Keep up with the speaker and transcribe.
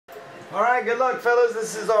Alright, good luck, fellas.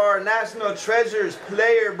 This is our National Treasures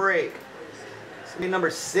player break. It's going to be number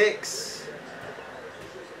 6.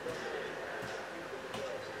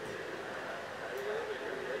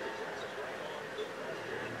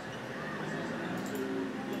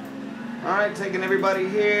 Alright, taking everybody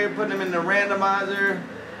here, putting them in the randomizer.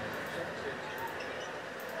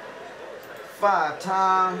 5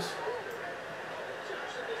 times.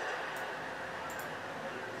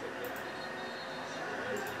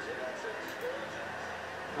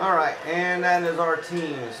 Alright, and that is our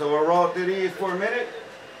team. So we'll roll through these for a minute.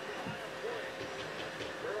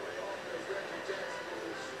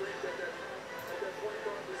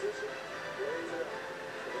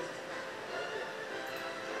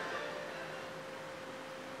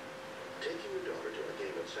 Taking your daughter to a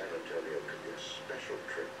game in San Antonio could be a special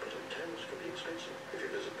trip, but sometimes can be expensive. If you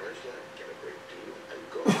visit Priceline, get a great deal and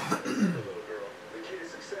go. The little girl. The key to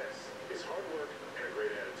success is hard work and a great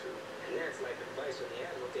attitude. And that's like the advice from the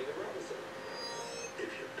Admiral David Robinson.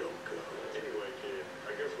 If you don't go. Anyway, kid,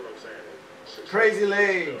 I guess what I'm saying is Crazy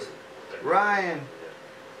Legs. Ryan.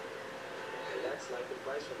 And that's like the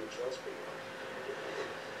advice from the trust people.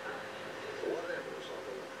 Whatever's on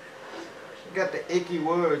the line. You got the icky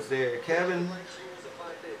words there. Kevin.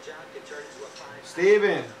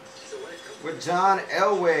 Steven. With John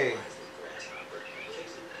Elway.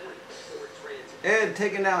 Ed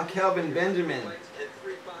taking down Kelvin Benjamin.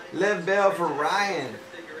 Lev Bell for Ryan.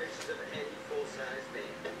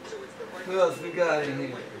 Who else we got in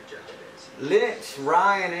here? Lynch,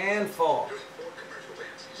 Ryan, and Falk.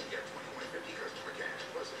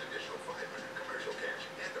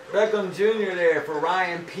 Beckham Jr. there for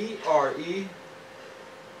Ryan, P.R.E.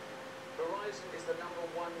 Verizon is the #1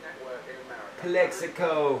 network in America.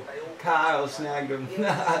 Plexico. Kyle snagged him.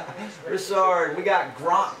 Richard, we got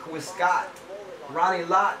Gronk with Scott. Ronnie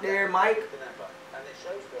Lott there, Mike.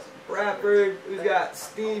 Bradford, we've got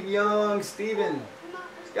Steve Young, Steven.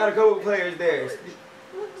 Got a couple players there.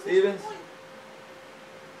 Stevens.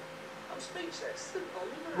 I'm speechless.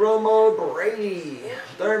 Romo Brady.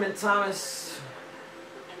 Thurman Thomas.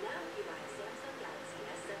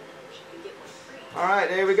 Alright,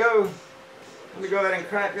 there we go. Let me go ahead and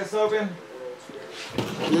crack this open.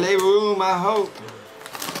 Leave room, I hope.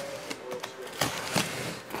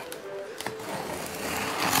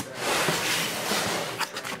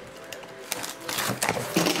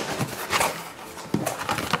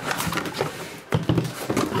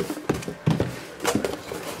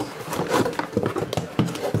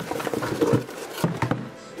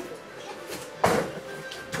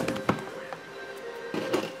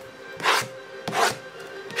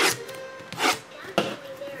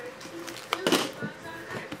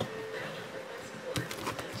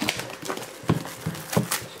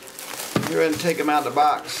 Go ahead and take them out of the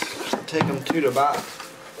box. Take them to the box.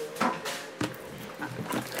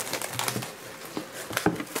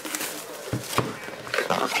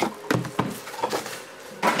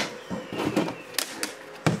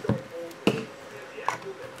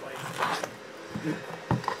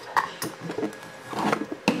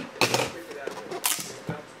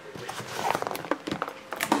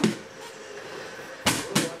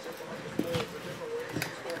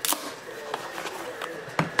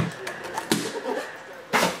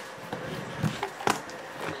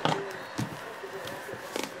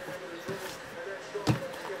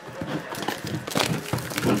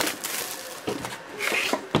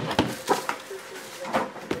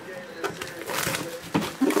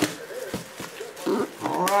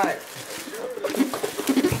 Alright.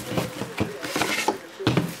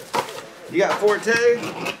 You got Forte?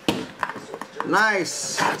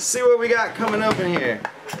 Nice. Let's see what we got coming up in here.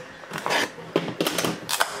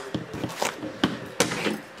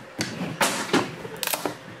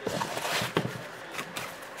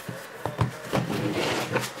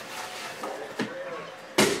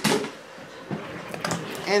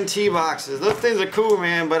 NT boxes. Those things are cool,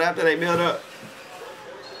 man, but after they build up,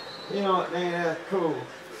 you know what, they ain't that cool.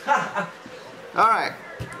 Alright,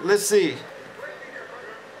 let's see.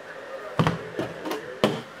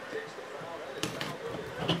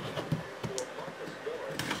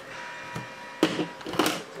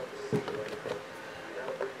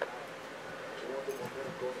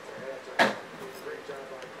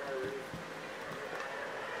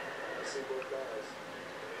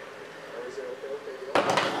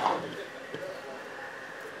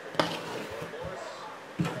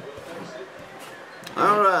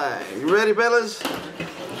 Alright, you ready, fellas?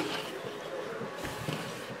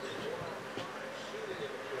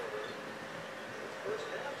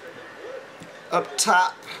 Up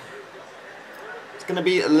top, it's going to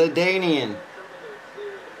be LaDainian.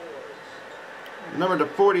 Number to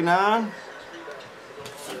 49.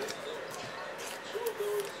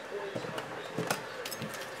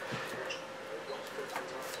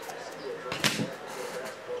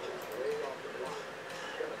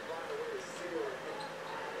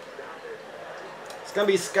 It's going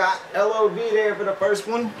to be Scott LOV there for the first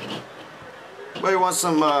one. Everybody wants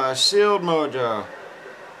some Shield Mojo.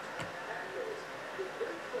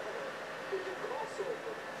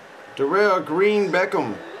 Darrell Green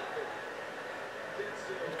Beckham.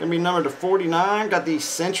 It's going to be number to 49. Got the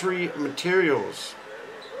Century Materials.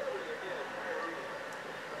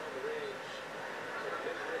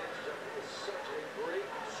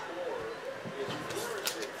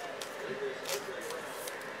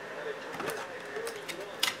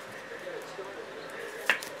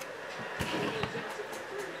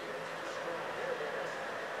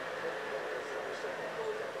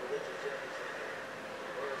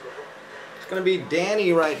 It's going to be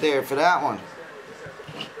Danny right there for that one.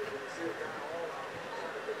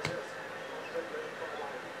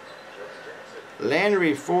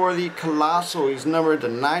 Landry for the Colossal. He's numbered to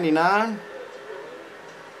 99.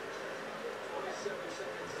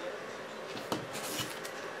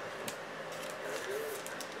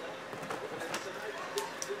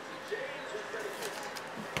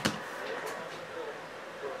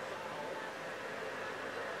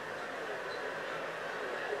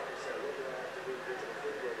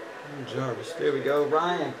 Jarvis, there we go.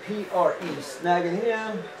 Ryan PRE snagging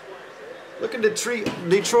him. Look at Detroit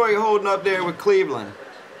holding up there with Cleveland.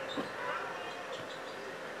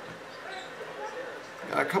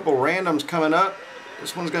 Got a couple randoms coming up.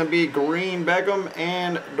 This one's going to be Green Beckham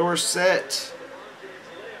and Dorsett.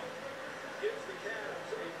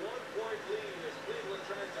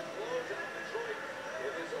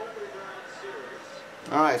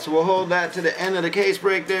 Alright, so we'll hold that to the end of the case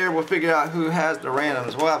break there. We'll figure out who has the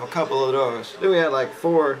randoms. We'll have a couple of those. Then we had like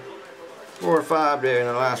four or five there in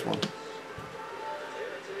the last one.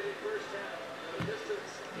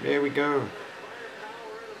 There we go.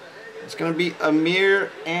 It's going to be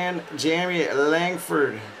Amir and Jeremy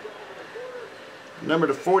Langford. Number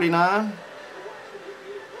to 49.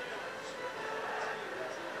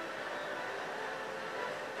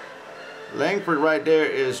 Langford right there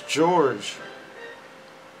is George.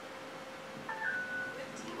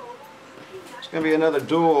 It's going to be another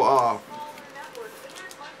duel off.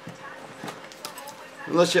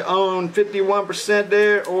 Unless you own 51%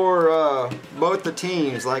 there or both the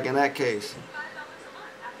teams, like in that case.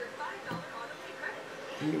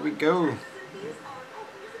 Here we go.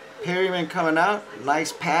 Perryman coming out.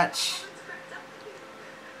 Nice patch.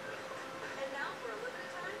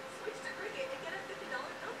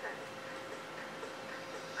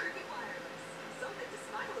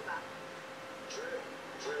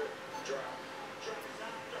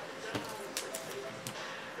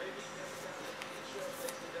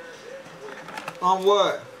 On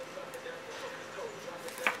what?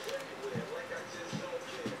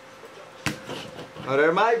 Oh,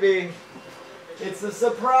 there might be. It's a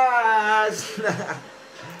surprise.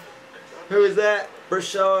 Who is that?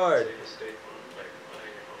 Brashard.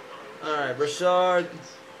 Alright, Brashard.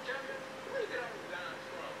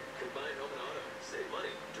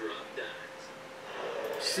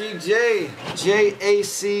 CJ,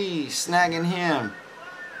 JAC, snagging him.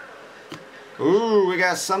 Ooh, we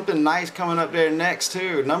got something nice coming up there next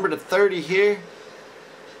too. Number to 30 here.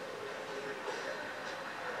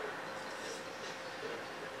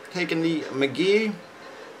 Taking the McGee.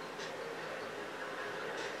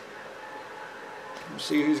 Let's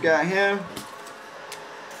see who's got him.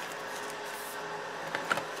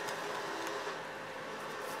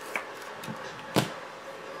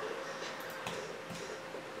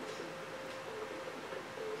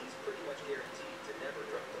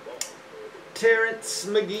 Terrence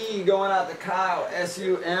McGee going out to Kyle,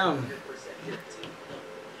 SUM.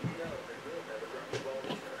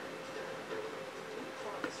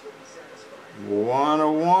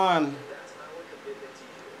 101.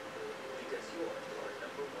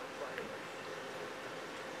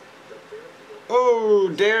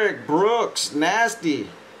 Oh, Derek Brooks, nasty.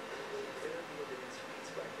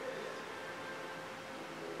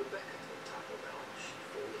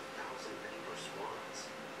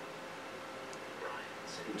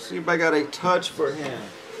 Let's see if I got a touch for him.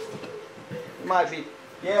 Might be.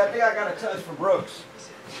 Yeah, I think I got a touch for Brooks.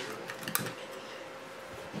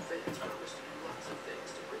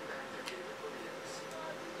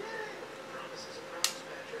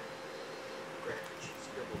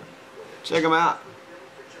 Check him out.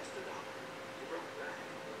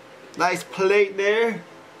 Nice plate there.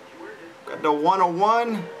 Got the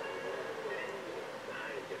 101.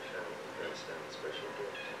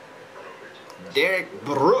 Derek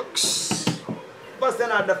Brooks busting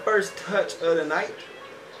out the first touch of the night.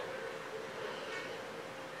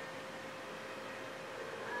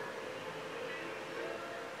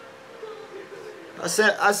 I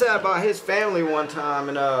said about his family one time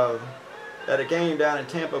and at a game down in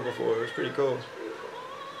Tampa before. It was pretty cool.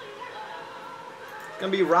 It's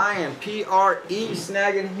gonna be Ryan PRE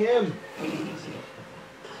snagging him.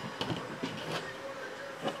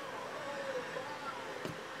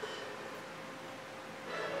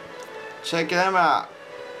 Check them out.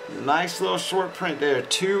 Nice little short print there.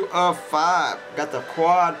 2 of 5. Got the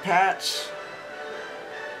quad patch.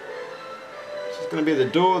 It's going to be the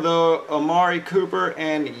duel though. Amari Cooper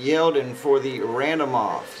and Yeldon for the random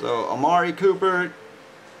off. So Amari Cooper,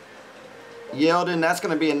 Yeldon, that's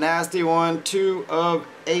going to be a nasty one. 2 of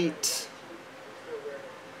 8.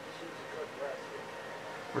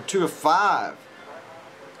 Or 2 of 5.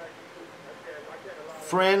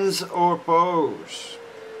 Friends or foes.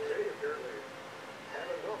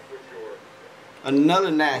 Another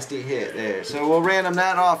nasty hit there. So we'll random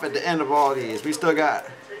that off at the end of all these. We still got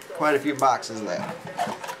quite a few boxes left.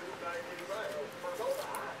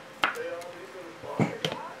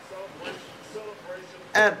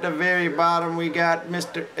 At the very bottom we got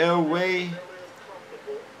Mr. Elway,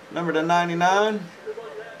 number to 99.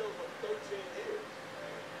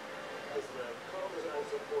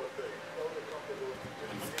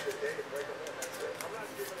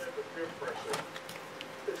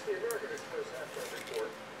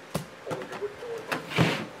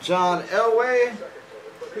 John Elway,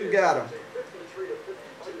 who got him?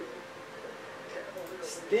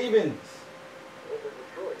 Stevens.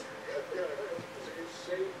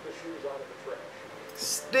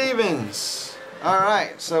 Stevens.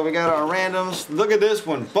 Alright, so we got our randoms. Look at this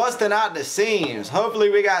one, busting out the seams. Hopefully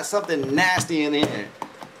we got something nasty in here.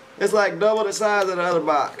 It's like double the size of the other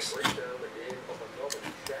box.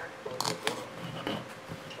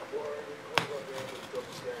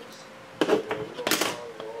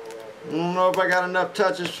 I don't know if I got enough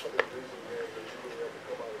touches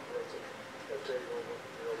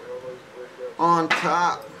on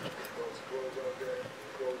top.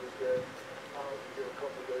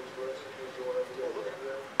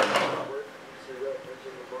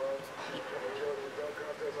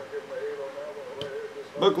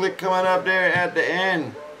 Booklet coming up there at the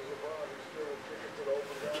end.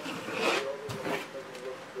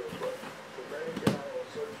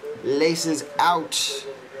 Laces out.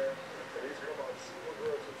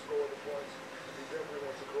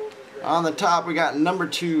 On the top we got number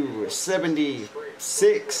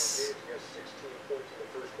 276.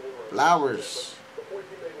 Flowers.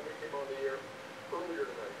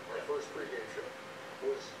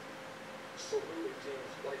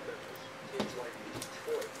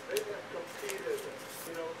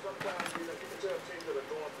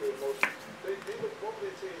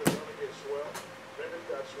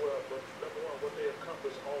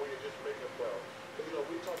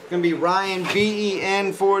 Gonna be Ryan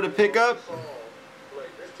BEN for the pickup.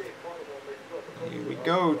 Here we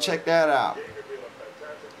go, check that out.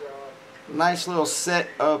 Nice little set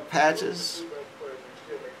of patches.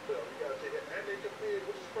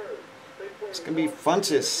 It's gonna be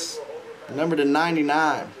Funchess, number to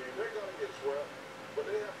 99.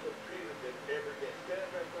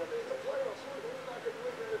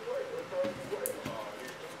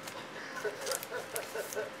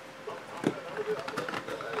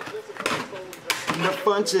 The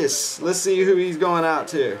Funchess. Let's see who he's going out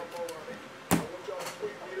to.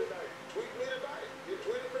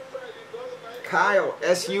 Kyle,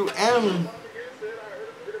 SUM.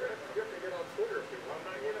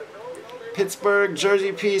 Pittsburgh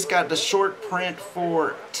jersey piece, got the short print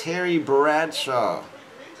for Terry Bradshaw.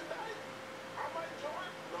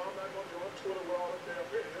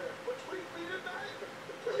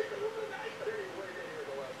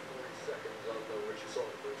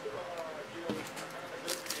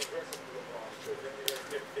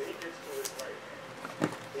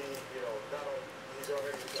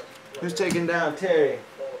 Who's taking down Terry?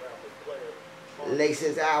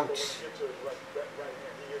 Laces out.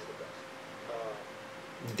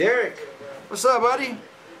 Derek, what's up, buddy?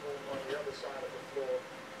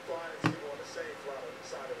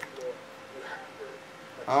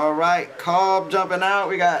 All right, Cobb jumping out.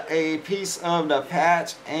 We got a piece of the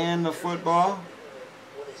patch and the football.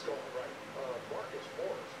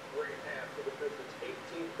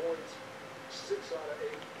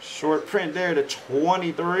 Short print there to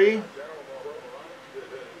 23.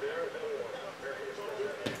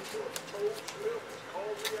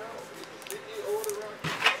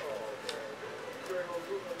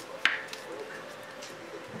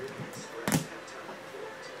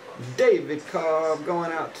 David Cobb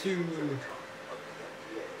going out to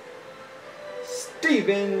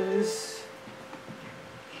Stevens.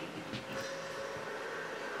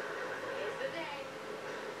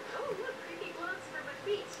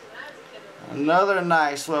 Another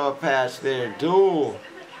nice little patch there. Dual.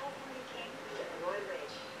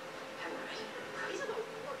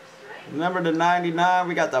 Number to 99,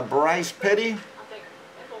 we got the Bryce Petty.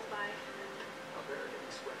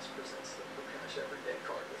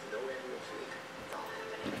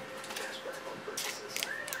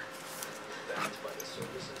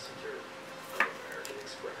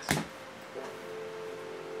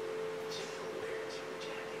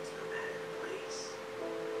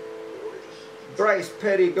 Bryce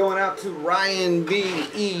Petty going out to Ryan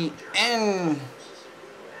B.E.N.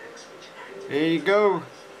 There you go.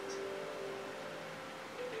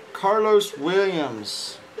 Carlos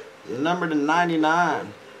Williams, number to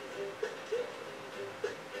 99.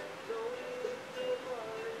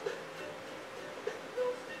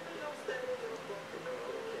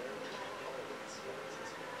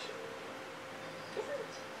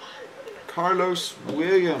 Carlos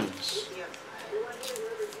Williams.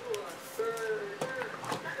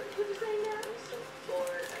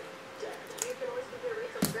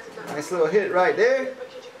 Nice little hit right there.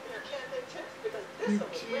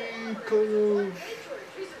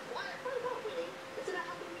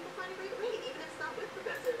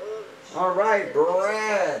 All right,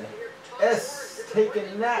 Brad S.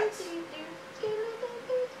 taking that.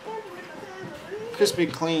 Crispy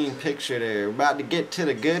clean picture there. We're about to get to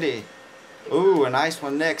the goodie. Ooh, a nice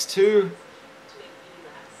one next too.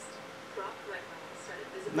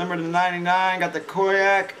 Number to 99, got the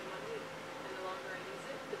Koyak.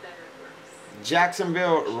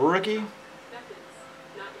 Jacksonville rookie.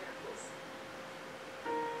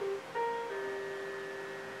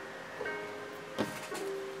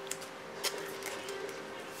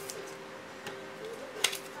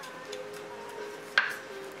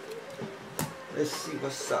 Let's see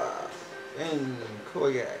what's up. And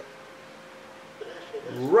Koyak.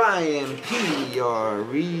 Ryan P. Are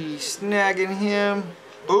we snagging him?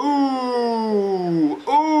 Ooh,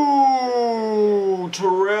 ooh,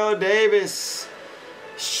 Terrell Davis,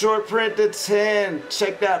 short print to 10.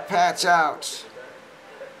 Check that patch out.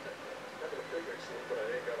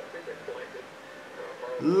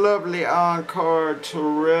 Lovely on card,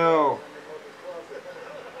 Terrell.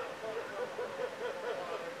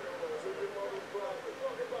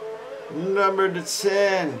 Number to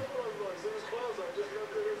 10.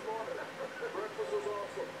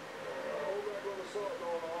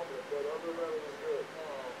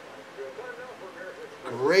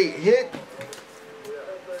 Great hit.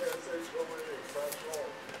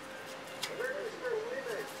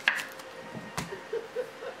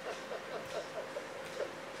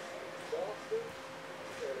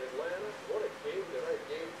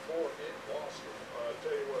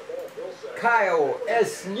 Kyle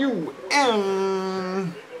S.U.M.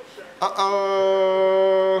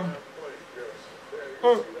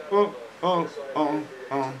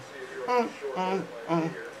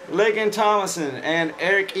 Lakin Thomason and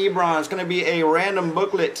Eric Ebron. It's going to be a random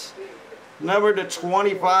booklet. Number to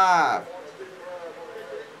 25.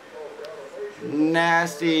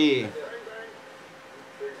 Nasty.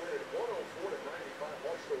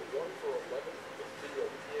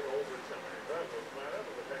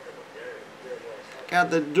 Got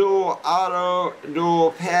the dual auto,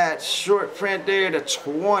 dual patch, short print there to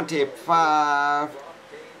 25.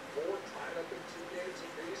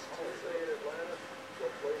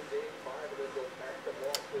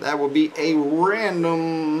 That will be a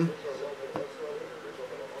random.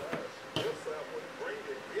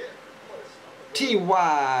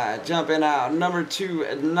 T.Y. jumping out, number 2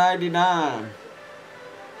 at 99.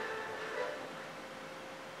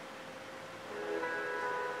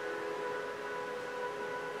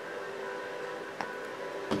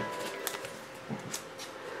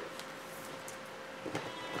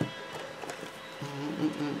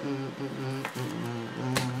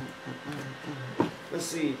 Let's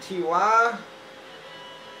see, T.Y.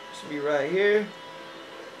 should be right here.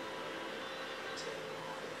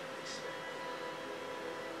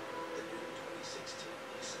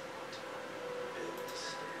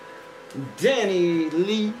 Danny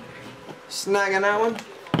Lee snagging that one.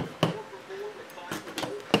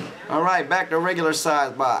 Alright, back to regular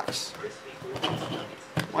size box.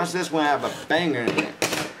 Watch this one have a banger in it.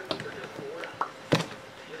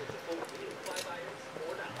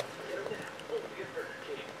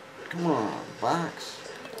 Come on, box.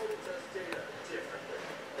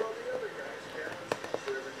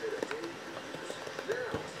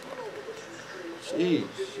 Jeez.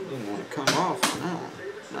 Didn't want to come off on that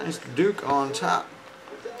one. Nice Duke on top.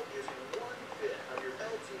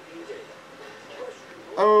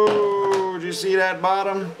 Oh, did you see that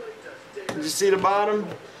bottom? Did you see the bottom?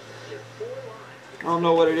 I don't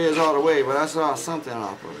know what it is all the way, but I saw something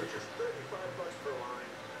off of it.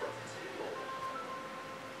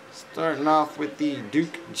 Starting off with the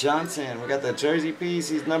Duke Johnson. We got the jersey piece.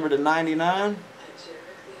 He's numbered to 99.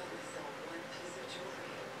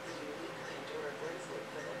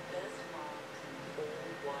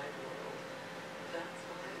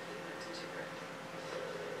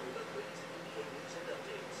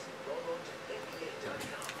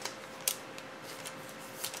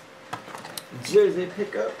 Jersey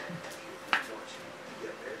pickup.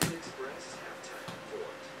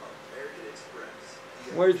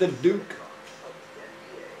 Where's the Duke?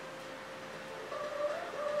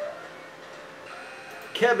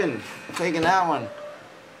 Kevin taking that one.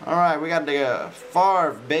 All right, we got the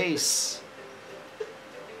Favre base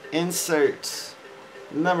insert,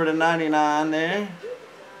 number to 99 there.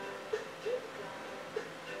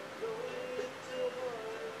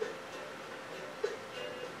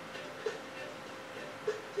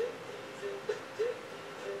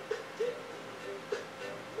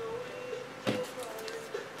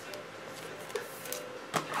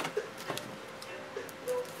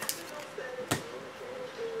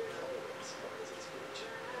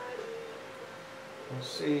 Let's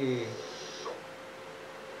see.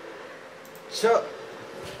 Chuck.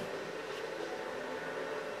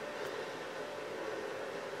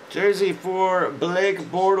 Jersey for Blake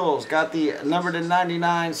Bortles. Got the number to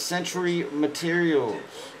 99 Century Materials.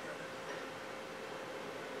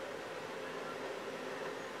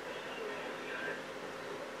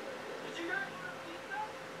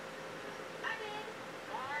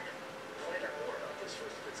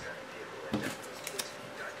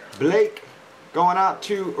 Blake going out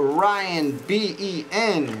to Ryan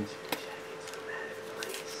B-E-N.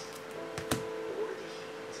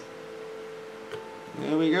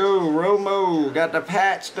 There we go. Romo got the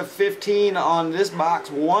patch to 15 on this box.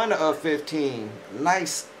 1 of 15.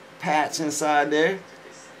 Nice patch inside there.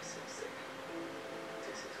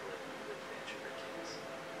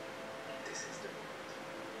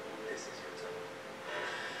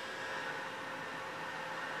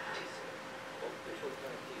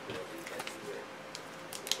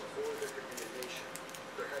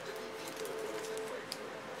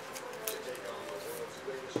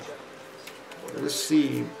 Let's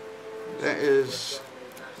see. That is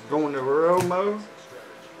going to Romo.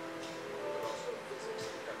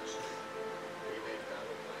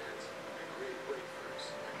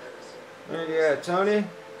 There you go, Tony.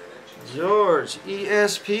 George,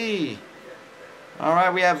 ESP. All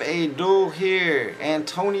right, we have a duel here.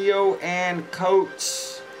 Antonio and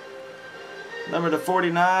Coates. Number to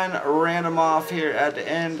 49, random off here at the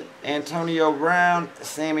end. Antonio Brown,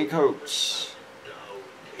 Sammy Coates.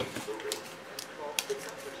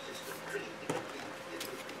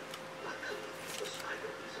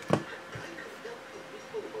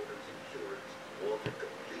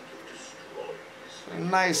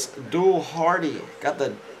 Nice dual Hardy. Got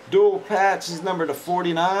the dual patch. He's number to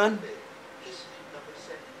 49.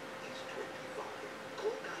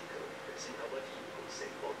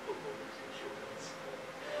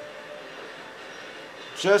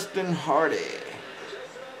 Justin Hardy.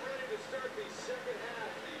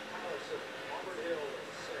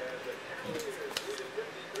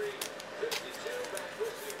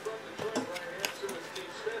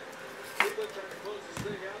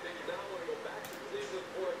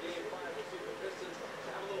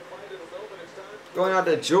 Going out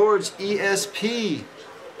to George ESP.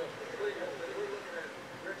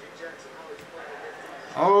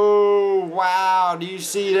 Oh, wow. Do you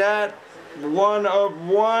see that? 1 of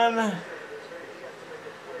 1.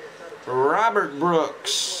 Robert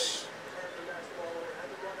Brooks.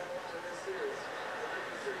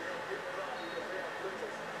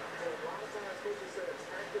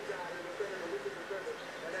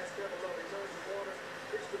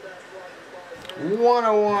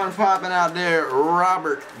 One-on-one popping out there,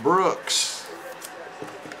 Robert Brooks.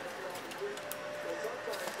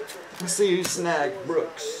 Let's see who snagged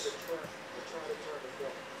Brooks.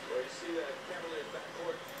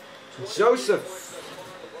 Joseph.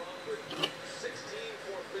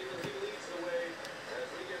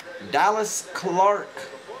 Dallas Clark,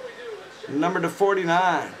 number to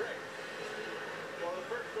 49.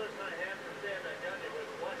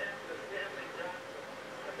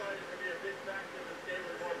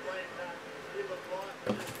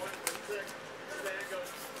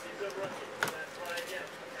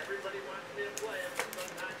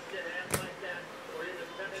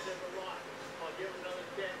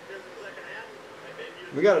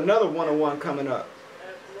 We got another 101 coming up.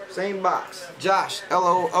 Same box. Josh,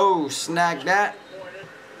 LOO, snag that.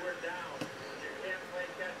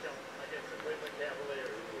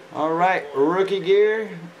 Alright, rookie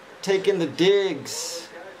gear. Taking the digs.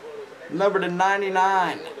 Number to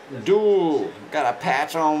 99. Dual. Got a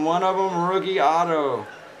patch on one of them. Rookie auto.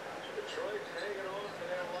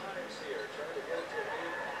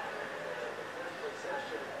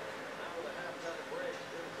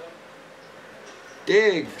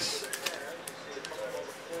 Diggs.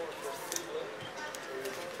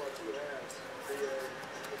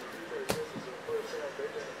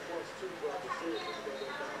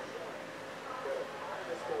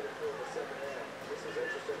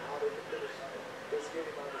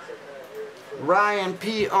 Ryan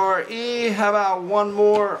PRE, how about one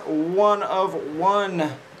more 1 of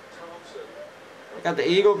 1? Got the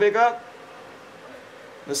Eagle pick up.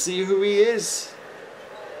 Let's see who he is.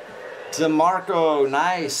 DeMarco,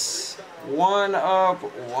 nice. 1 of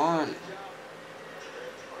 1.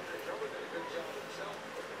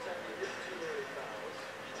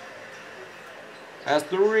 That's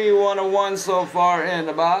 3 1 of 1 so far in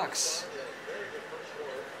the box.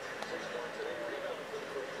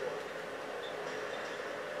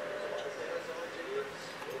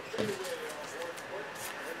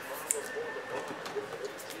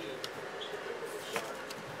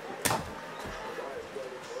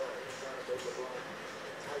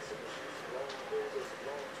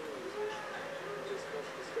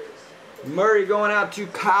 Murray going out to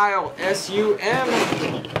Kyle, SUM.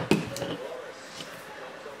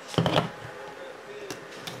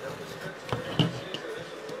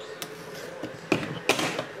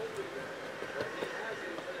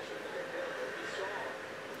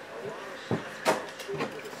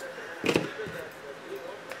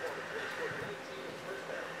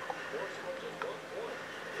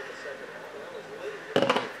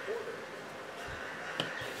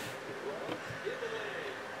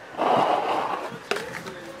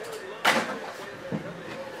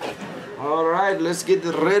 Alright, let's get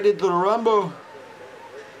ready to rumble.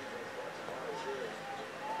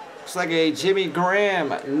 Looks like a Jimmy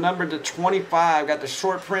Graham, number to 25. Got the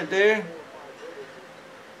short print there.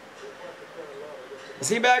 Is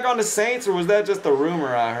he back on the Saints, or was that just a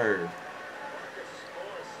rumor I heard?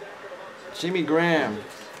 Jimmy Graham.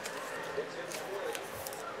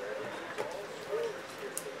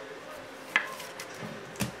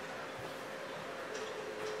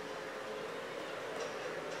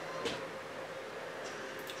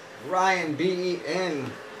 Ryan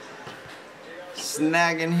BEN,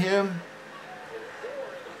 snagging him.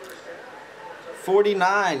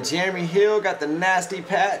 49, Jeremy Hill got the nasty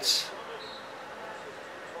patch.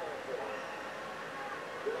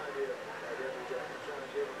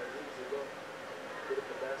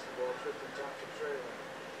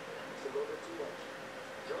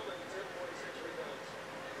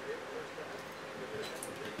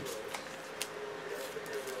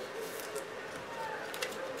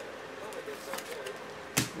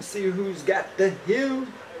 Let's see who's got the Hill.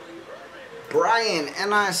 Brian,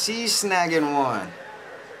 NIC snagging one.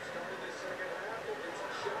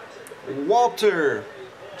 Walter,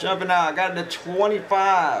 jumping out, got the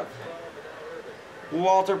 25.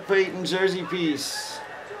 Walter Payton jersey piece.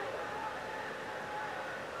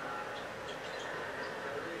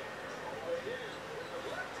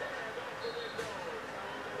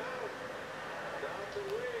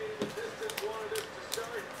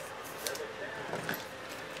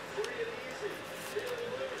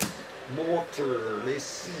 Walter, let's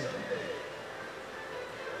see.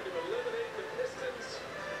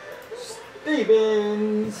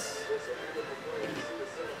 Stevens.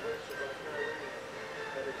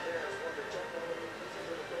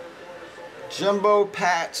 Jumbo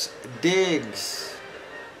Patch Diggs.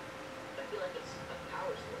 I feel like it's a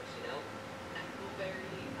power source, you know? I feel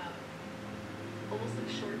very, almost like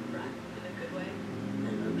short breath in a good way.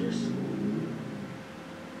 And I'm just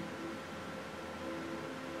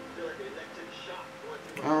feel like an electric shock going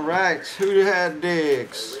through my All right, who had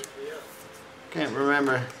Diggs? wakes me up. Can't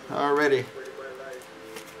remember already. Pretty my life.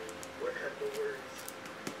 What had the words?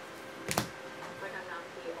 Like I'm not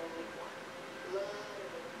the only one.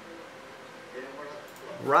 You know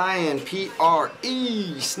what? Ryan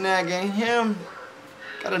PRE snagging him.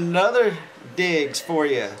 Got another Diggs for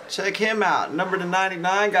you. Check him out. Number to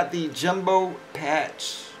 99 got the jumbo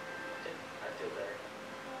patch. I feel better.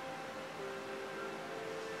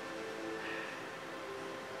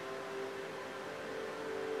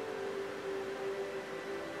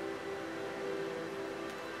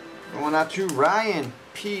 Going out to Ryan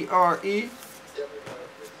PRE.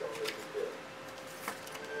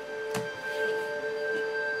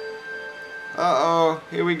 Uh-oh,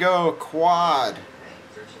 here we go, quad.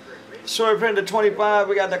 Short print to 25,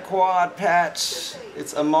 we got the quad patch.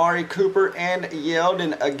 It's Amari Cooper and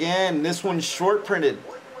Yeldon again. This one's short printed.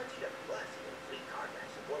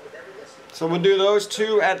 So we'll do those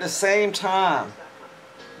two at the same time.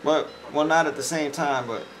 Well, not at the same time,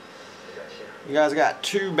 but you guys got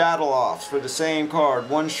two battle offs for the same card.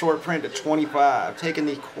 One short print to 25. Taking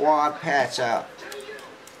the quad patch out.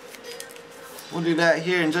 We'll do that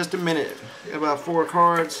here in just a minute. Got about 4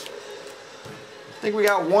 cards. I think we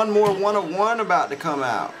got one more 1/1 about to come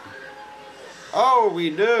out. Oh, we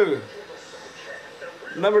do.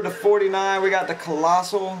 Number to 49, we got the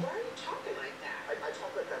Colossal.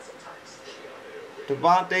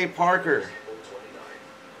 Devontae Parker.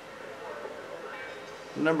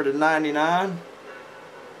 Number to 99.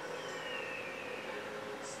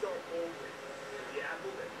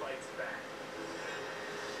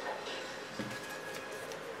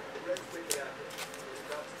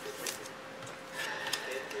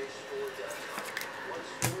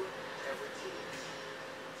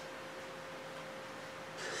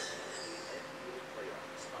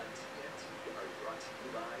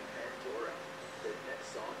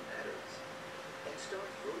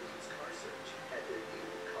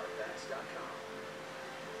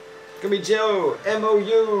 Gonna be Joe,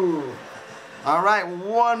 MOU. All right,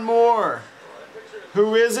 one more.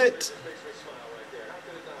 Who is it?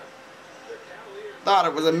 Thought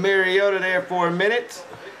it was a Mariota there for a minute.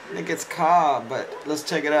 I think it's Cobb, but let's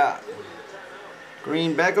check it out.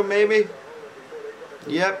 Green Beckham, maybe?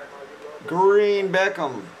 Yep, Green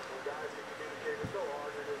Beckham.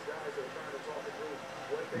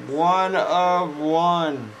 1 of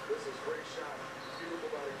 1.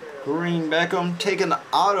 Green Beckham taking the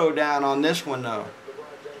auto down on this one though.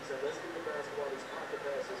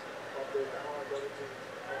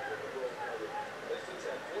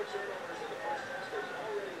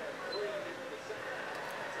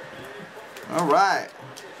 All right.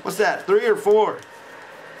 What's that? 3 or 4?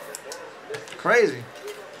 Crazy.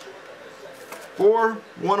 4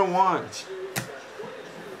 1-of-1s.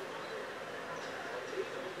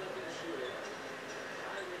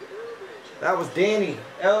 That was Danny,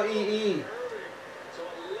 L-E-E.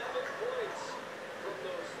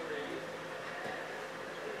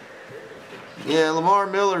 Yeah, Lamar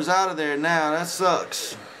Miller's out of there now. That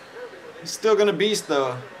sucks. He's still going to beast,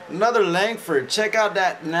 though. Another Langford. Check out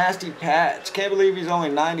that nasty patch. Can't believe he's only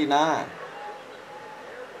 99.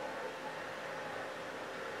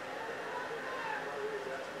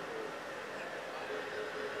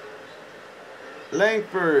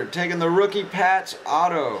 Langford taking the rookie patch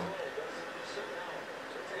auto.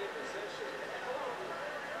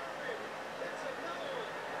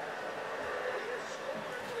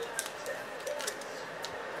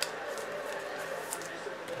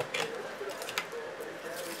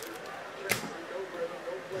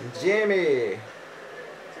 Jimmy.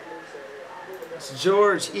 It's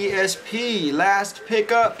George ESP. Last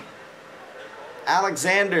pickup.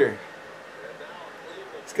 Alexander.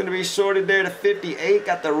 It's going to be sorted there to 58.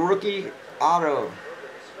 Got the rookie auto.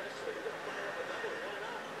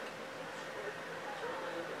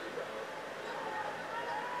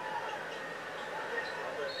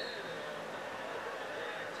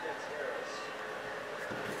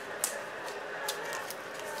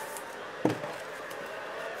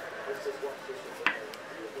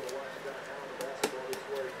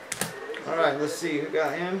 Alright, let's see who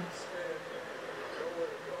got him.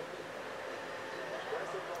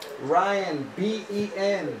 Ryan,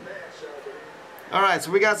 B-E-N. Alright,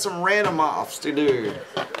 so we got some random offs to do.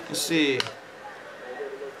 Let's see.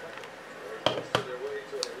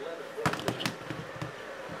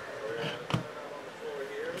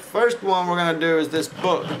 First one we're going to do is this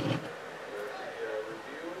book.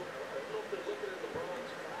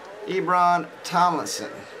 Ebron Tomlinson.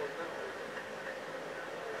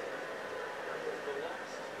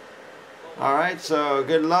 Alright, so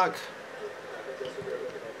good luck.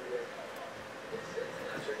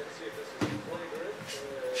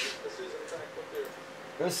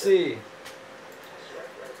 Let's see.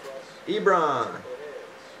 Ebron.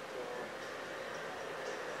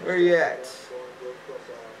 Where you at?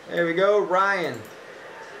 There we go, Ryan.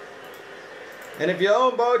 And if you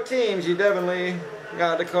own both teams, you definitely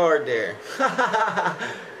got the card there.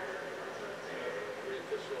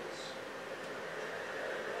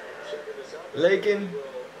 Lakin,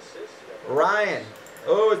 Ryan.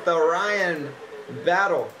 Oh, it's the Ryan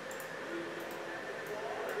battle.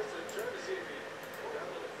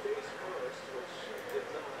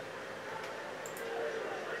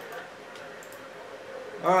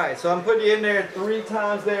 Alright, so I'm putting you in there 3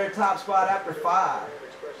 times there, top spot after 5.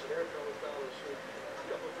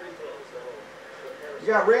 We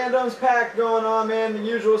got randoms pack going on, man. The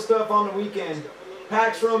usual stuff on the weekend.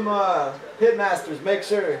 Packs from Hitmasters. Make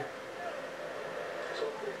sure.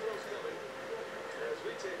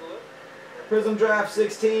 Prism Draft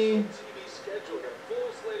 16.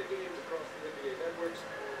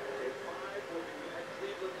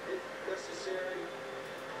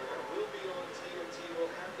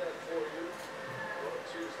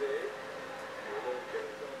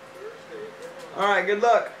 Alright, good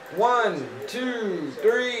luck. 1, 2,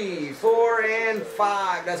 3, 4, and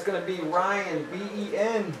 5. That's going to be Ryan,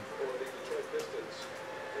 B-E-N.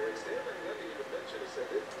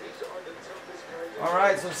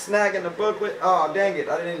 Alright, so snagging the booklet. Oh, dang it.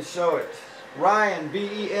 I didn't show it. Ryan,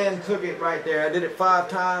 B-E-N, took it right there. I did it 5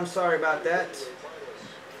 times. Sorry about that.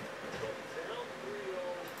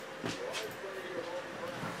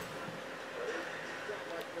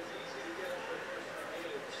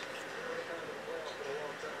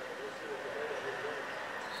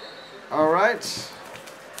 All right.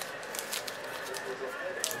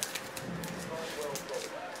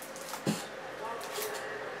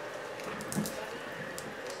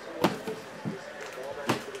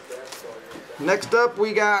 Next up,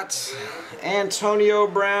 we got Antonio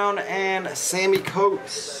Brown and Sammy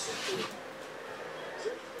Coates.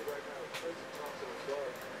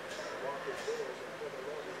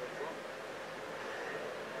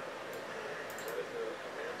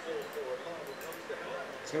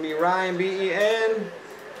 It's going to be Ryan, B-E-N.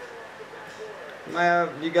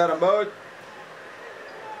 You got them both?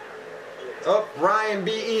 Oh, Ryan,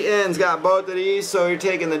 B-E-N's got both of these, so you're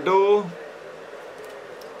taking the dual.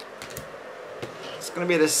 It's going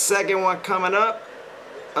to be the second one coming up.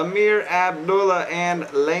 Amir Abdullah and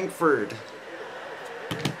Langford.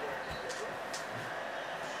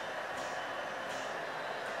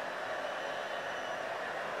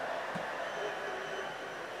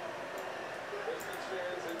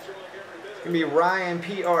 It's going to be Ryan,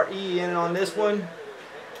 P-R-E-N on this one.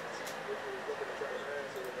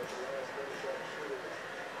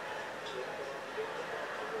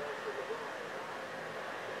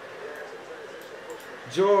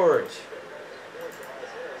 George.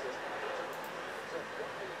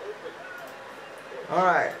 All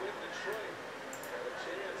right.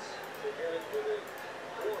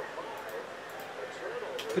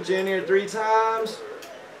 Put you in here 3 times.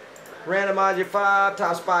 Randomize your 5.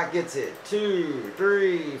 Top spot gets it. 2,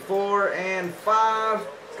 3, 4, and 5.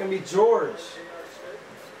 It's going to be George.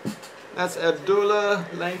 That's Abdullah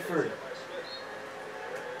Langford.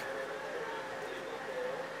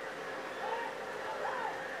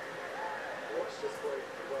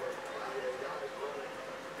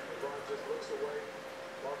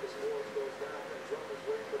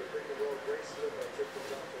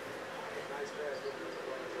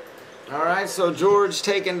 Alright, so George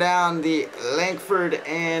taking down the Langford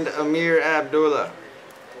and Amir Abdullah.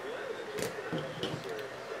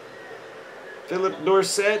 Philip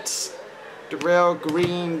Dorsett, Darrell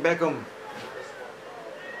Green Beckham.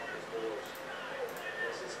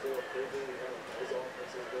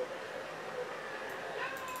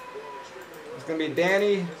 It's going to be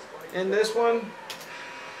Danny in this one.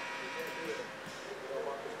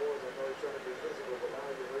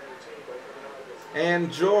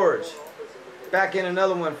 And George. Back in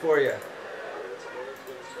another one for you.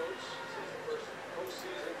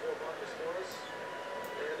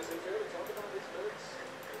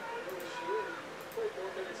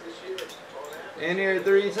 In here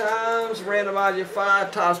 3 times. Randomize your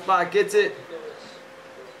 5. Top spot gets it.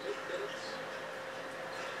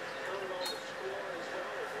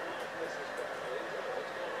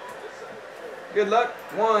 Good luck.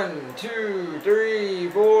 1, 2, 3,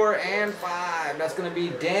 4, and 5. That's going to be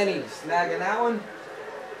Danny snagging that one.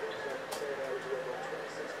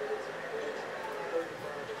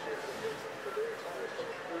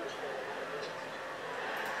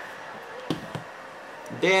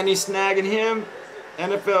 Danny snagging him.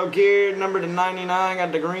 NFL gear, number to 99.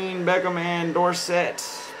 Got the Green, Beckham, and Dorsett.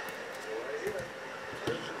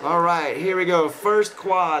 Alright, here we go. First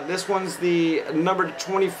quad. This one's the number to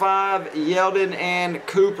 25, Yeldon and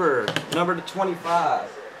Cooper. Number to 25.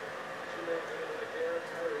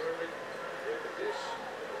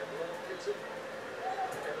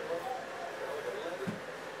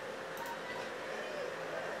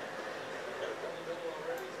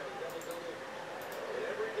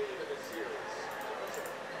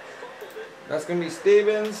 That's going to be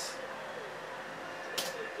Stevens.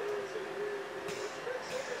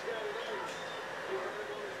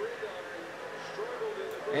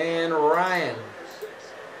 And Ryan.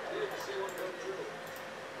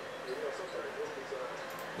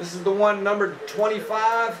 This is the one numbered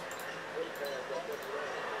 25.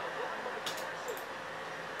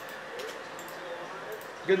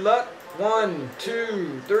 Good luck. 1,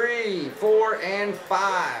 2, 3, 4, and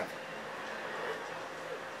 5.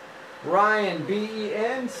 Ryan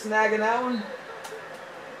BEN snagging that one.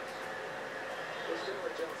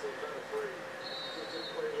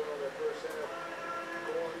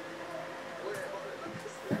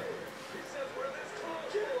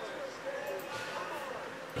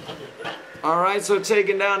 Alright, so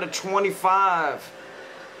taken down to 25.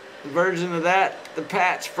 The version of that, the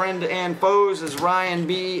patch, friend and foes, is Ryan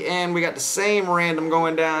B. And we got the same random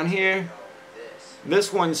going down here.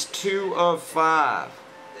 This one's 2 of 5.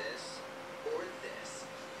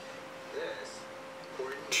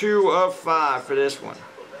 2 of 5 for this one.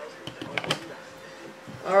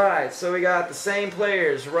 Alright, so we got the same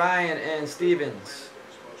players, Ryan and Stevens.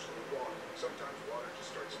 Sometimes water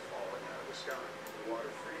just starts falling out of the sky. The water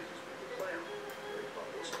freezes, people play on it. Big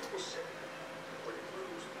bubbles, people sit in it. When it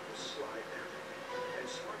moves, people slide down. And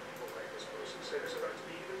smart people like this person say there's about to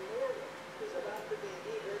be even more water. There's about to be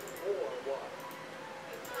even more water.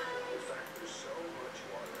 In fact, there's so much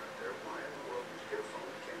water out there, why in the world would you get a phone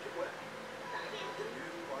that can't get wet? The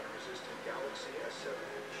new water-resistant Galaxy S7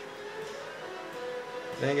 Edge.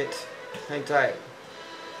 Dang it. Hang tight.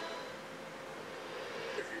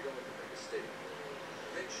 If you're going to make a statement,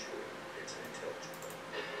 make sure it's an intelligent one.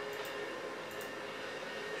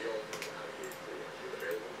 The all-new Audi A4 with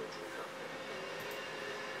available virtual cockpit.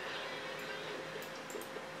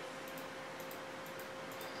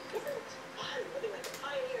 Isn't fun living like the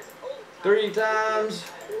pioneers of old times? 3 times.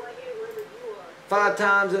 Do I hear wherever you are? 5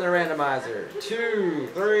 times in the randomizer.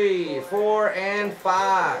 2, 3, 4, and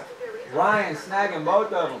 5. Ryan snagging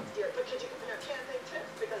both of them. But could you compare campaign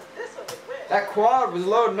tips? Because this one was win. That quad was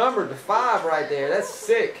low numbered to 5 right there. That's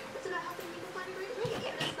sick. It's about helping people find a great ring,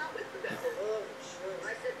 even if it's not with the best. Oh, sure.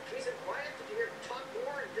 I said peace and quiet. Did you hear talk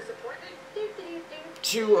more and disappointment?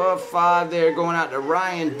 2 of 5 there going out to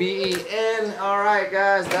Ryan BEN. Alright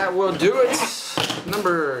guys, that will do it.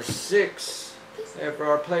 Number 6 there for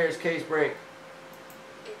our players case break.